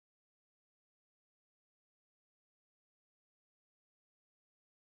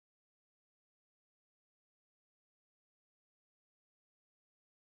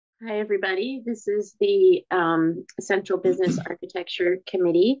Hi, everybody. This is the Central Business Architecture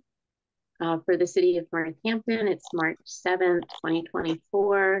Committee for the City of Northampton. It's March 7th,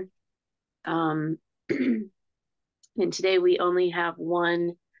 2024. And today we only have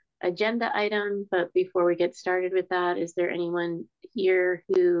one agenda item, but before we get started with that, is there anyone here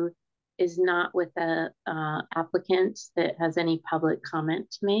who is not with the applicant that has any public comment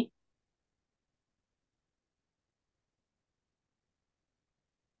to make?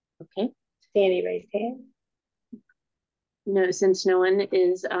 Okay. See any raised hand? No, since no one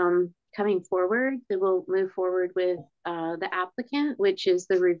is coming forward, then we'll move forward with the applicant, which is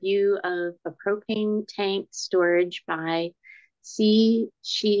the review of a propane tank storage by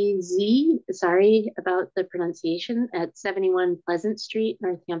CCZ, sorry about the pronunciation, at 71 Pleasant Street,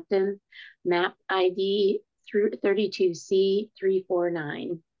 Northampton, map ID through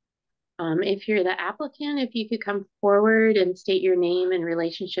 32C349. If you're the applicant, if you could come forward and state your name and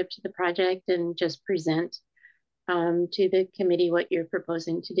relationship to the project and just present to the committee what you're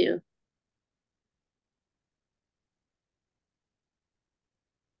proposing to do.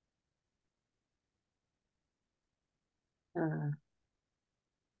 Um,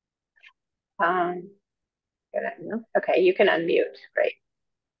 okay, you can unmute. Great.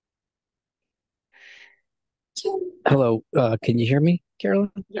 Hello, can you hear me,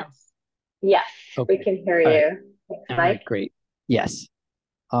 Carolyn? Yes. Yes, Okay. we can hear you. Thanks, All Mike. right, great. Yes.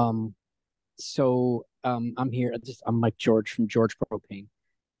 I'm here. I'm Mike George from George Propane.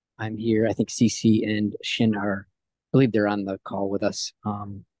 I'm here. I think CC and Shin I believe they're on the call with us.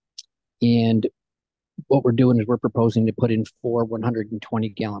 And what we're doing is we're proposing to put in 4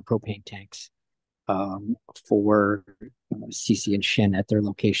 120-gallon propane tanks for CC and Shin at their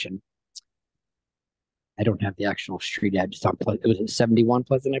location. I don't have the actual street address on Pleasant. It was 71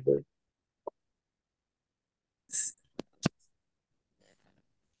 Pleasant, I believe.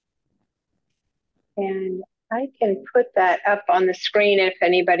 And I can put that up on the screen if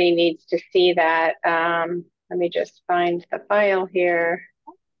anybody needs to see that. Let me just find the file here.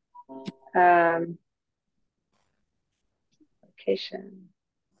 Location.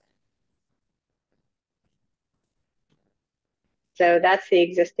 So that's the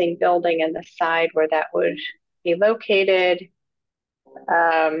existing building and the side where that would be located.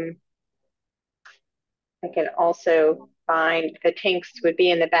 I can also find the tanks would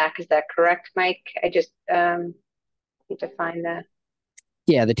be in the back. Is that correct, Mike? I just need to find the.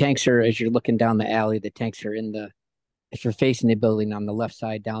 Yeah, the tanks are, as you're looking down the alley, the tanks are if you're facing the building on the left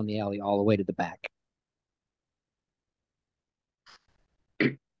side down the alley all the way to the back.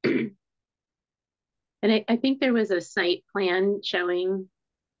 And I think there was a site plan showing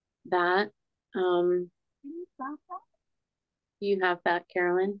that. You have that,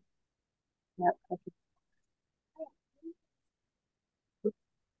 Carolyn? Yep.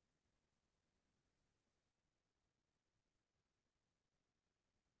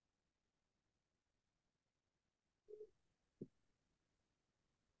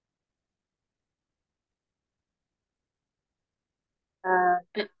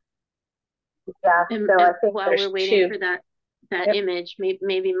 Yeah, so I think while we're waiting for that Yep. image,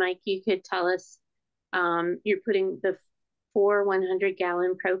 maybe Mike, you could tell us, you're putting the 4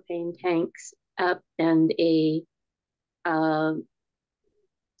 100-gallon propane tanks up and a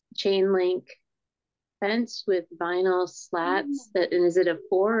chain link fence with vinyl slats. And is it a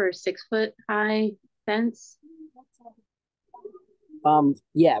 4 or 6 foot high fence?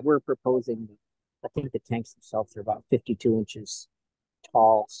 Yeah, we're proposing. I think the tanks themselves are about 52 inches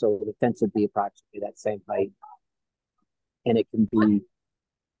tall, so the fence would be approximately that same height, and it can be,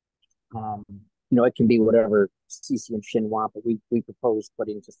 it can be whatever CC and Shin want, but we propose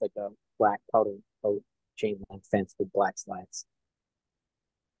putting just like a black powder coat chain link fence with black slats.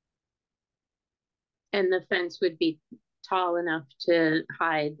 And the fence would be tall enough to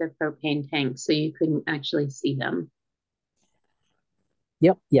hide the propane tanks so you couldn't actually see them.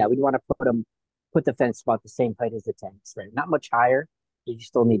 Yep. Yeah, we'd want to put the fence about the same height as the tanks, right? Not much higher. You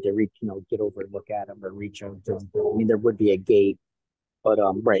still need to reach, get over and look at them or reach over to them. I mean, there would be a gate, but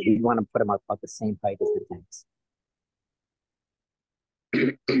right, you want to put them about the same height as the tanks.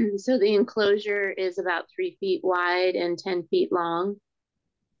 So the enclosure is about 3 feet wide and 10 feet long.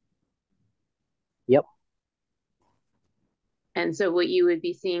 Yep. And so what you would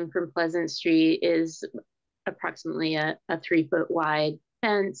be seeing from Pleasant Street is approximately a 3 foot wide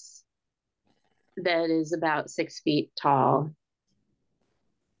fence that is about 6 feet tall.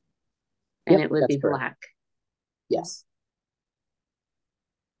 And it would be black. Yes.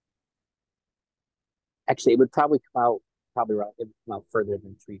 Actually, it would probably come out it would come out further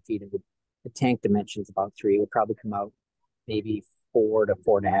than 3 feet. The tank dimension is about 3. It would probably come out maybe 4 to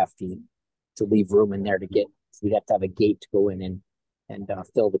 4.5 feet to leave room in there to get. So we'd have to have a gate to go in and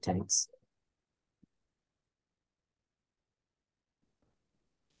fill the tanks.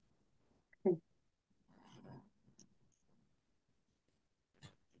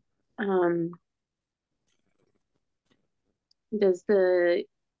 Does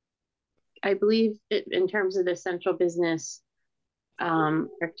I believe in terms of the central business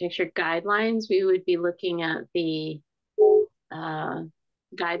architecture guidelines, we would be looking at the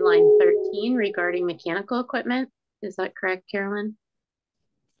guideline 13 regarding mechanical equipment. Is that correct, Carolyn?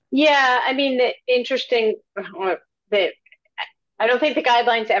 Yeah, I mean, the interesting that I don't think the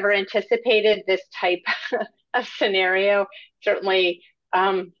guidelines ever anticipated this type of scenario. Certainly,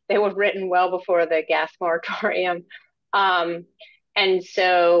 they were written well before the gas moratorium. And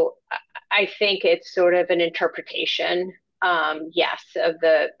so I think it's sort of an interpretation, yes, of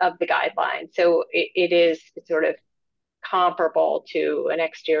the guidelines. So it is sort of comparable to an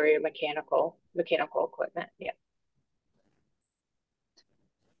exterior mechanical equipment. Yeah.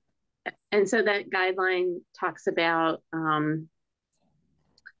 And so that guideline talks about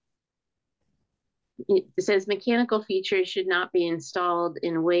it says mechanical features should not be installed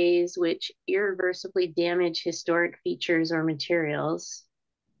in ways which irreversibly damage historic features or materials.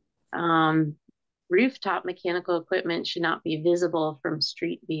 Rooftop mechanical equipment should not be visible from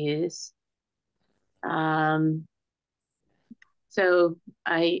street views. So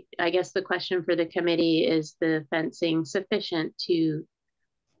I guess the question for the committee is the fencing sufficient to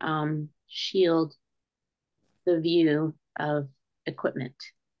shield the view of equipment?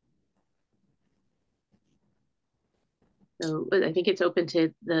 So I think it's open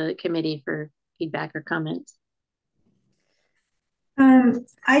to the committee for feedback or comments.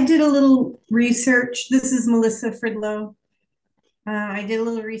 I did a little research. This is Melissa Fridlow. I did a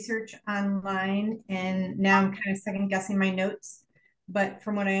little research online, and now I'm kind of second guessing my notes. But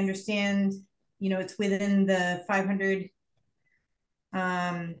from what I understand, it's within the 500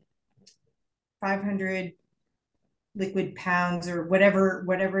 liquid pounds or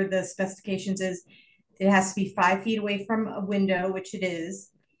whatever the specifications is. It has to be 5 feet away from a window, which it is,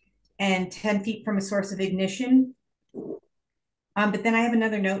 and 10 feet from a source of ignition. But then I have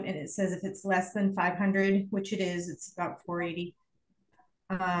another note, and it says if it's less than 500, which it is, it's about 480,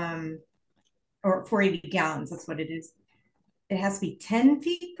 or 480 gallons. That's what it is. It has to be 10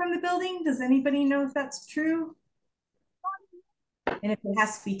 feet from the building. Does anybody know if that's true? And if it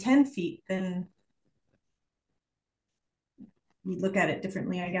has to be 10 feet, then we look at it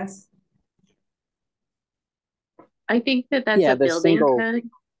differently, I guess. I think that's a building code.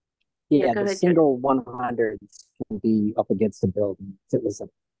 Yeah, the single 100s can be up against the building. If it was a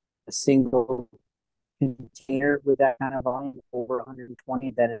single container with that kind of volume over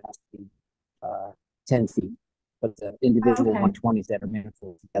 120, then it has to be 10 feet. But the individual 120s that are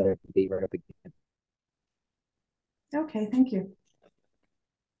manifold together can be right up against. Okay, thank you.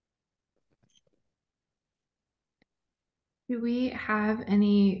 Do we have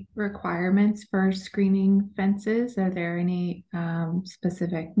any requirements for screening fences? Are there any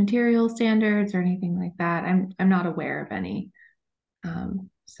specific material standards or anything like that? I'm not aware of any.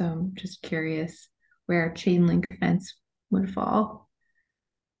 So I'm just curious where chain link fence would fall.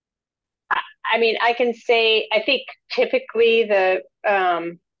 I mean, I can say, I think typically there's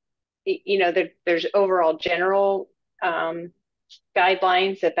overall general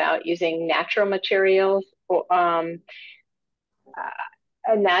guidelines about using natural materials,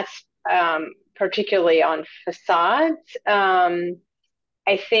 and that's particularly on facades. I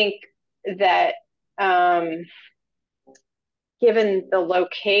think that given the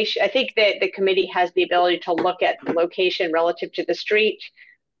location, I think that the committee has the ability to look at the location relative to the street,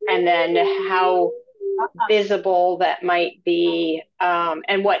 and then how visible that might be,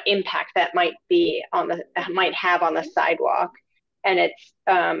 and what impact that might have on the sidewalk. And it's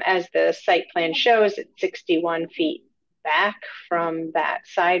as the site plan shows, it's 61 feet back from that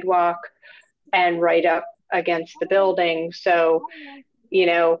sidewalk and right up against the building. So,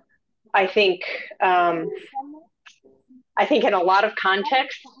 I think in a lot of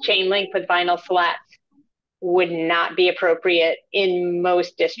contexts, chain link with vinyl slats would not be appropriate in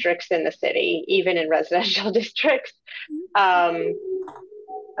most districts in the city, even in residential districts.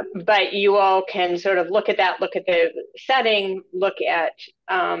 But you all can sort of look at the setting, look at,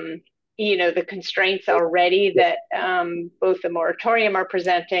 the constraints already that both the moratorium are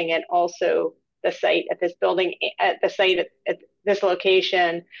presenting, and also the site at this building, at this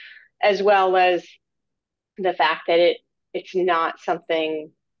location, as well as the fact that it's not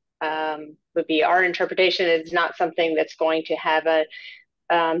something, would be our interpretation, it's not something that's going to have a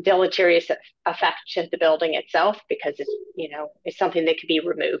deleterious effect to the building itself, because it's, it's something that could be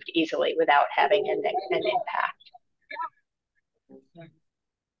removed easily without having an impact.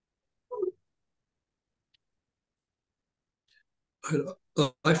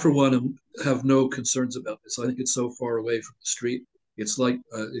 I, for one, have no concerns about this. I think it's so far away from the street. It's likely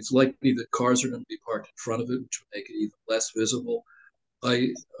that cars are going to be parked in front of it, which would make it even less visible.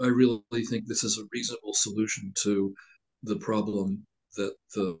 I really think this is a reasonable solution to the problem that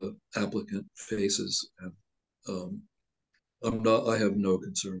the applicant faces, and I have no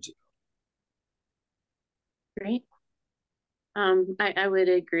concerns about it. Great. I would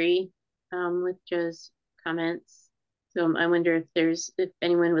agree with Joe's comments. So I wonder if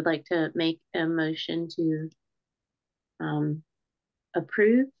anyone would like to make a motion to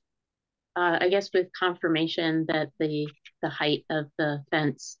approve. I guess with confirmation that the height of the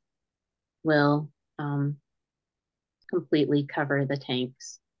fence will completely cover the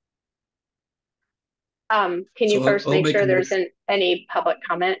tanks. Can you first make sure there isn't any public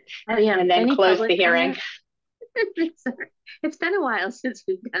comment? Oh, yeah. And then close the hearing? It's been a while since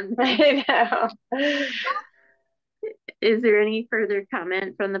we've done that. I know. Is there any further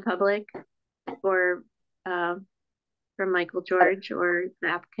comment from the public or from Michael George or the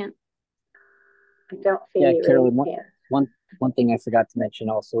applicant? I don't see yeah, Carolyn, one thing I forgot to mention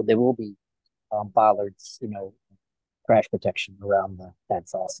also, there will be bollards, crash protection around the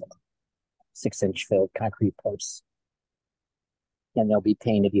fence also. 6-inch filled concrete posts. And they'll be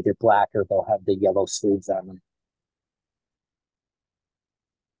painted either black or they'll have the yellow sleeves on them.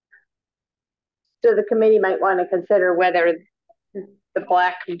 So the committee might want to consider whether the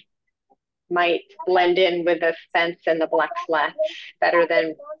black might blend in with the fence and the black slats better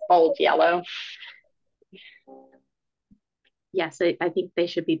than bold yellow. Yes, I think they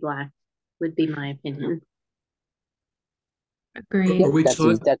should be black, would be my opinion. Agreed.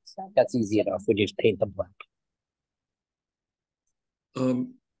 Yeah, that's easy enough. We just paint them black.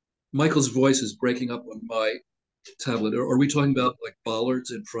 Michael's voice is breaking up on my tablet. Are we talking about like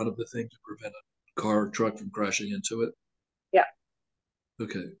bollards in front of the thing to prevent a car or truck from crashing into it? Yeah.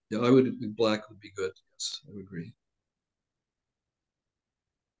 Okay. Yeah, black would be good. Yes, I would agree.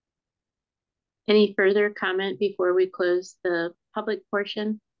 Any further comment before we close the public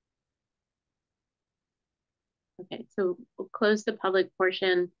portion? Okay, so we'll close the public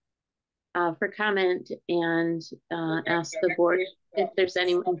portion for comment and ask the board if there's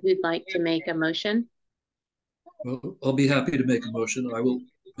anyone who'd like to make a motion. Well, I'll be happy to make a motion. I will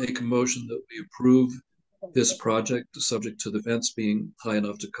make a motion that we approve this project subject to the fence being high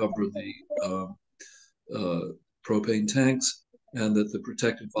enough to cover the propane tanks, and that the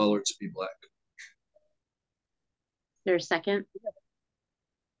protected bollards be black. Is there a second?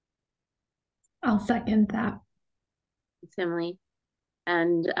 I'll second that. Emily.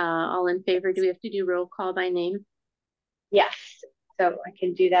 And all in favor, do we have to do roll call by name? Yes, so I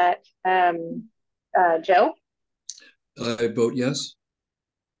can do that. Joe? I vote yes.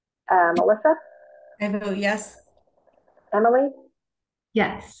 Melissa? I vote yes. Emily?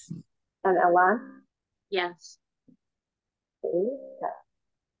 Yes. And Elan? Yes.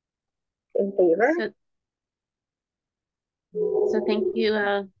 In favor? So thank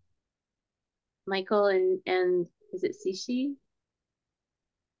you, Michael, and is it Cici?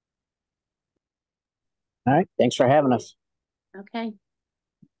 All right. Thanks for having us. Okay.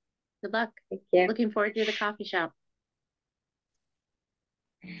 Good luck. Thank you. Looking forward to the coffee shop.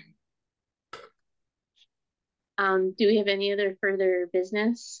 Do we have any other further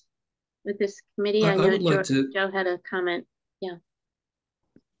business with this committee? I know Joe had a comment. Yeah.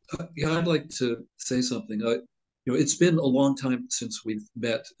 Yeah, I'd like to say something. It's been a long time since we've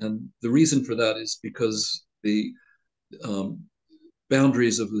met, and the reason for that is because the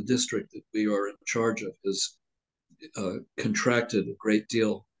boundaries of the district that we are in charge of has contracted a great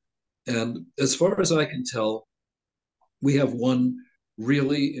deal. And as far as I can tell, we have one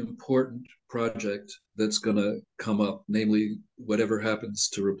really important project that's going to come up, namely whatever happens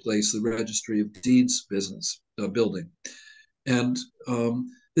to replace the Registry of Deeds building. And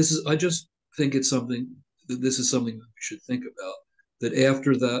I just think this is something that we should think about, that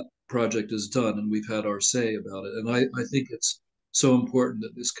after that project is done and we've had our say about it, and I think it's so important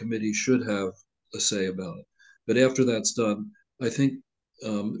that this committee should have a say about it. But after that's done, I think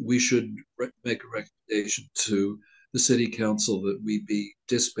we should make a recommendation to the city council that we be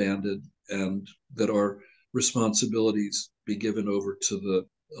disbanded and that our responsibilities be given over to the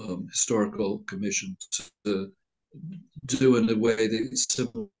historical commission to do in a way that is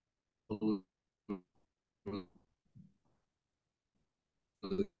similar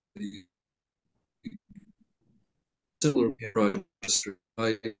projects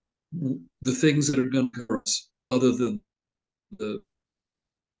the things that are going to cover us, other than the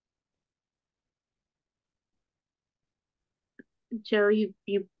Joe, you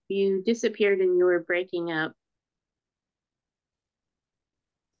disappeared and you were breaking up.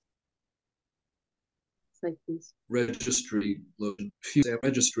 It's like these registry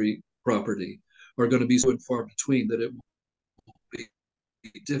property are going to be so far between that it will be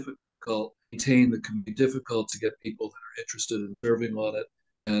difficult maintain that can be difficult to get people that are interested in serving on it,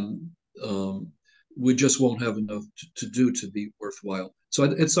 and we just won't have enough to do to be worthwhile. So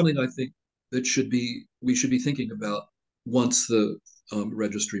it's something I think that we should be thinking about once the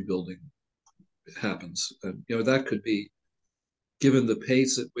registry building happens. And that could be, given the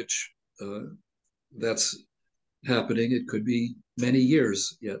pace at which that's happening, it could be many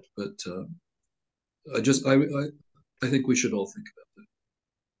years yet. But I think we should all think about that.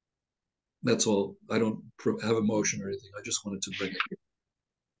 That's all. I don't have a motion or anything. I just wanted to bring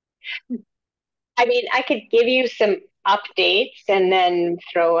it. I mean, I could give you some updates and then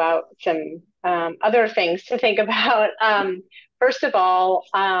throw out some other things to think about. First of all,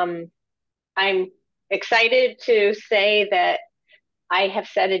 I'm excited to say that I have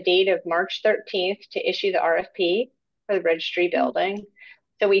set a date of March 13th to issue the RFP for the registry building.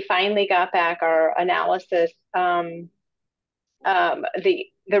 So we finally got back our analysis. The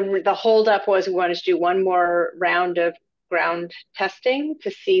holdup was we wanted to do one more round of ground testing to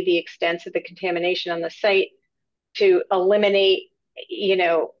see the extent of the contamination on the site, to eliminate,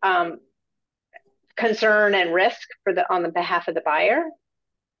 concern and risk on the behalf of the buyer.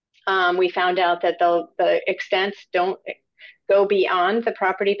 We found out that the extents don't go beyond the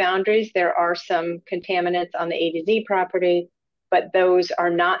property boundaries. There are some contaminants on the A to Z property, but those are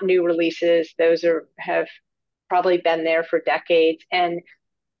not new releases. Those have probably been there for decades, and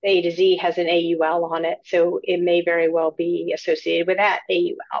A to Z has an AUL on it, so it may very well be associated with that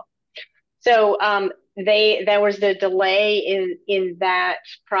AUL. So there was the delay in that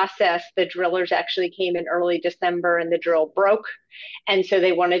process. The drillers actually came in early December, and the drill broke, and so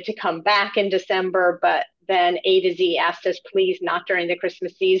they wanted to come back in December, but then A to Z asked us, please, not during the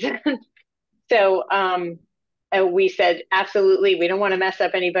Christmas season. So we said, absolutely, we don't want to mess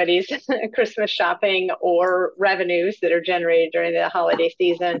up anybody's Christmas shopping or revenues that are generated during the holiday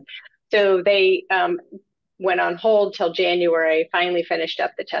season. So they went on hold till January, finally finished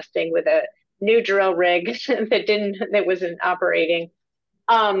up the testing with a new drill rig that wasn't operating.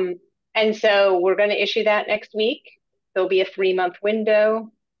 And so we're going to issue that next week. There'll be a 3-month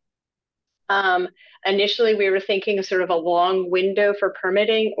window. Initially, we were thinking sort of a long window for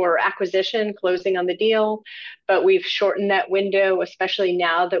permitting or acquisition, closing on the deal, but we've shortened that window, especially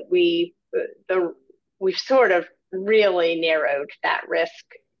now that we've sort of really narrowed that risk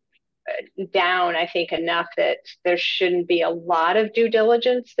down, I think, enough that there shouldn't be a lot of due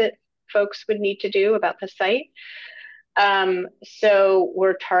diligence that folks would need to do about the site. So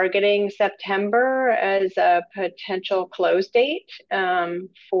we're targeting September as a potential close date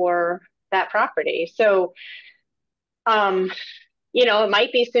for that property. So, it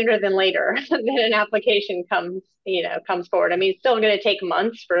might be sooner than later that an application comes forward. I mean, it's still going to take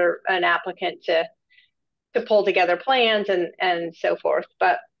months for an applicant to pull together plans and so forth.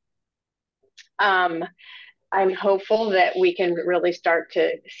 But I'm hopeful that we can really start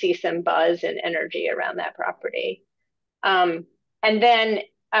to see some buzz and energy around that property. And then,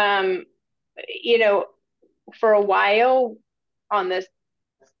 for a while on this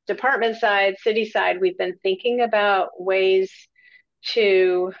department side, city side, we've been thinking about ways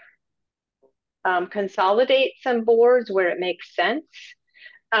to consolidate some boards where it makes sense.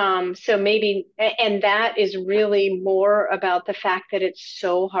 So maybe, and that is really more about the fact that it's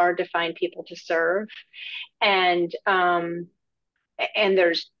so hard to find people to serve. And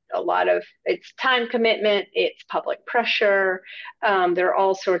there's a lot of, it's time commitment, it's public pressure. There are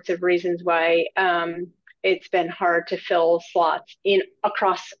all sorts of reasons why it's been hard to fill slots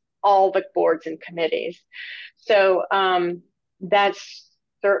across all the boards and committees. So that's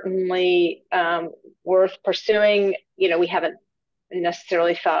certainly worth pursuing. We haven't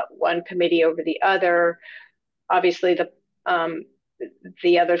necessarily thought one committee over the other. Obviously,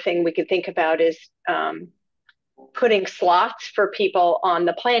 the other thing we could think about is putting slots for people on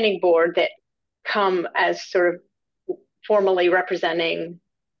the planning board that come as sort of formally representing,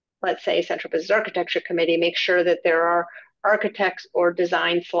 let's say, Central Business Architecture Committee. Make sure that there are architects or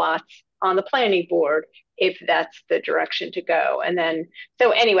design slots on the planning board if that's the direction to go. And then,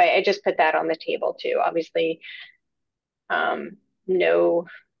 so anyway, I just put that on the table too. Obviously, no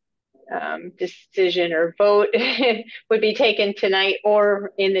decision or vote would be taken tonight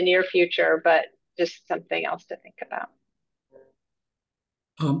or in the near future, but just something else to think about.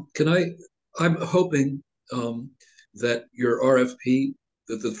 Can I'm hoping that your RFP,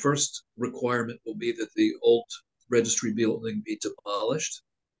 that the first requirement will be that the old registry building be demolished.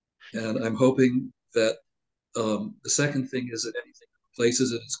 And I'm hoping that the second thing is that anything that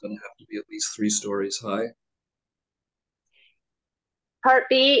replaces it is going to have to be at least 3 stories high. Part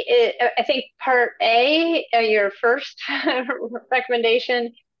B, I think Part A, your first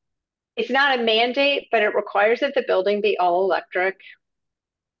recommendation, it's not a mandate, but it requires that the building be all electric.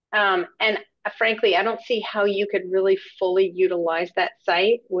 And frankly, I don't see how you could really fully utilize that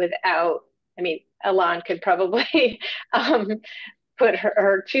site without, I mean, Alon could probably put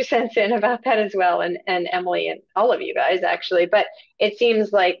her 2 cents in about that as well, and Emily and all of you guys actually. But it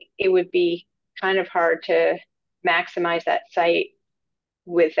seems like it would be kind of hard to maximize that site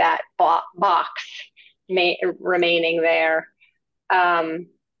with that box remaining there.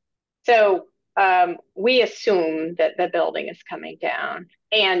 So we assume that the building is coming down,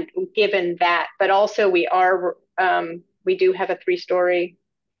 and given that, but also we do have a 3-story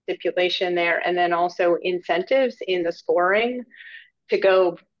stipulation there, and then also incentives in the scoring to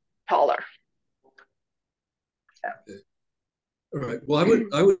go taller. So. Okay. All right. Well,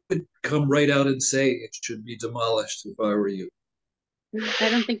 I would come right out and say it should be demolished if I were you.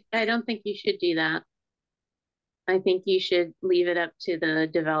 I don't think you should do that. I think you should leave it up to the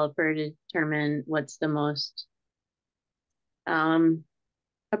developer to determine what's the most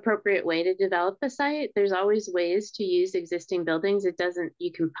appropriate way to develop the site. There's always ways to use existing buildings.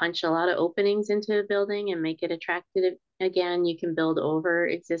 You can punch a lot of openings into a building and make it attractive again. You can build over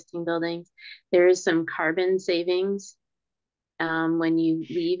existing buildings. There is some carbon savings when you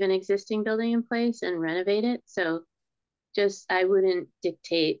leave an existing building in place and renovate it. So I wouldn't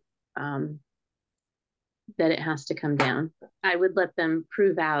dictate that it has to come down. I would let them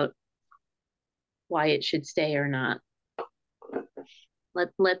prove out why it should stay or not.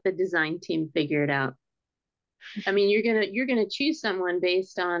 Let the design team figure it out. I mean, you're gonna choose someone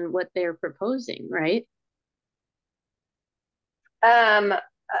based on what they're proposing, right?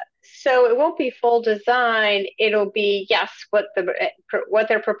 So it won't be full design. It'll be, yes, what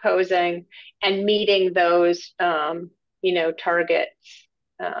they're proposing and meeting those targets.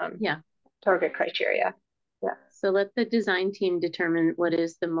 Target criteria. Yeah. So let the design team determine what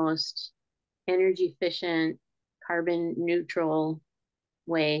is the most energy efficient, carbon neutral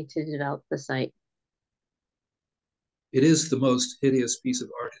way to develop the site. It is the most hideous piece of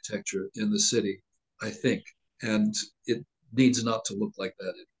architecture in the city, I think, and it needs not to look like that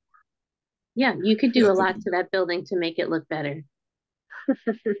anymore. Yeah, you could do a lot to that building to make it look better.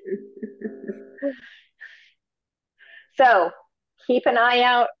 So keep an eye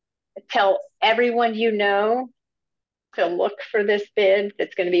out. Tell everyone you know to look for this bid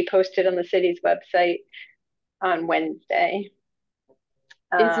that's going to be posted on the city's website on Wednesday.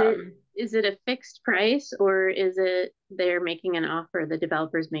 Is it a fixed price, or is it they're making an offer, the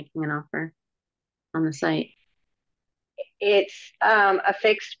developer's making an offer on the site? It's a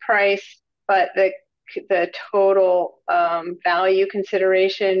fixed price, but the total value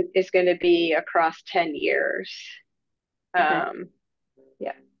consideration is going to be across 10 years. Okay.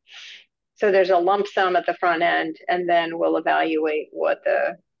 Yeah. So there's a lump sum at the front end, and then we'll evaluate what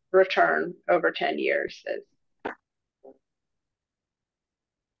the return over 10 years is.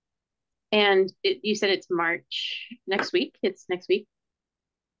 And you said it's March next week? It's next week?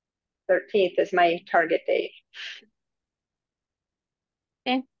 13th is my target date.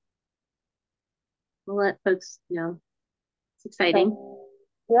 Okay. We'll let folks know. It's exciting.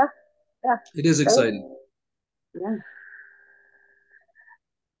 Okay. Yeah. It is exciting. Yeah.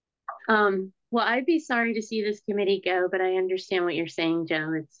 Well, I'd be sorry to see this committee go, but I understand what you're saying,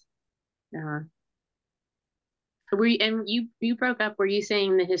 Joe. It's and you broke up. Were you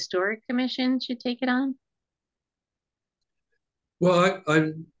saying the historic commission should take it on? Well,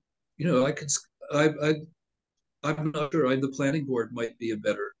 I'm not sure. The planning board might be a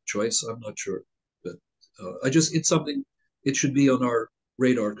better choice. I'm not sure, but it's something. It should be on our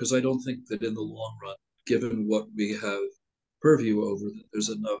radar, because I don't think that in the long run, given what we have purview over, that there's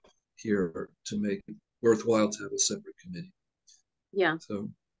enough here to make it worthwhile to have a separate committee. Yeah. So.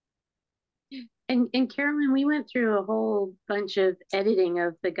 And Carolyn, we went through a whole bunch of editing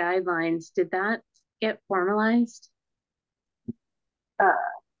of the guidelines. Did that get formalized?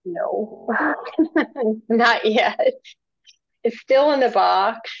 No, not yet. It's still in the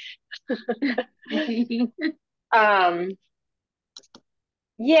box.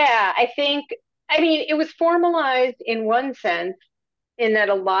 Yeah, I mean, it was formalized in one sense, in that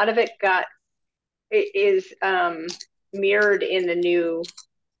a lot of it is mirrored in the new,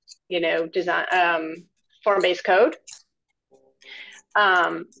 design form-based code.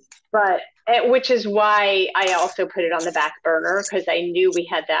 But which is why I also put it on the back burner, because I knew we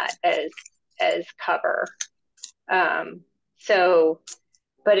had that as cover. So,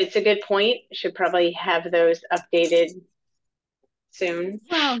 but it's a good point. Should probably have those updated soon.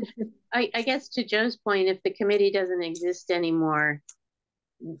 Well, I guess to Joe's point, if the committee doesn't exist anymore,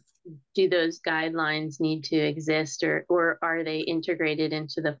 do those guidelines need to exist, or are they integrated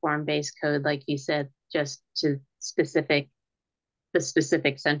into the form-based code, like you said, just to the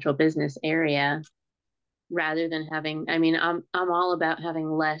specific central business area, rather than having, I mean, I'm all about having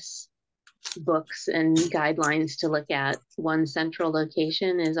less books and guidelines to look at. One central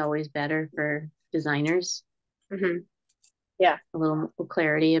location is always better for designers. Mm-hmm. Yeah. A little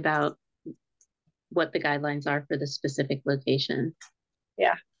clarity about what the guidelines are for the specific location.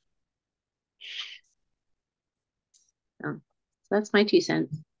 Yeah. So that's my 2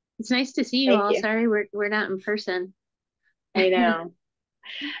 cents. It's nice to see you Thank all. you. Sorry we're not in person. I know.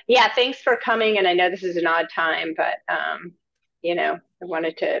 Yeah, thanks for coming. And I know this is an odd time, but you know, I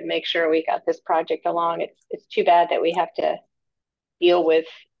wanted to make sure we got this project along. It's too bad that we have to deal with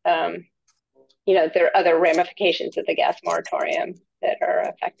you know, there are other ramifications of the gas moratorium that are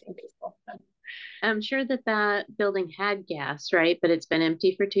affecting people. I'm sure that building had gas, right? But it's been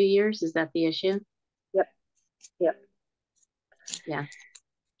empty for 2 years. Is that the issue? Yep. Yep. Yeah.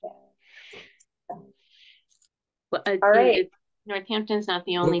 Yeah. Well, All right. Northampton's not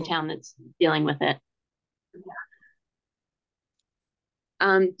the only town that's dealing with it.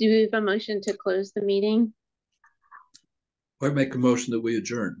 Do we have a motion to close the meeting? I make a motion that we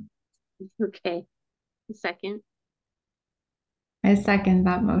adjourn. Okay. A second. I second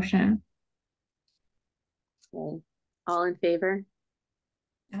that motion. Okay. All in favor?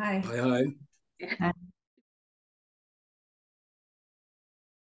 Hi. Aye, aye. Aye.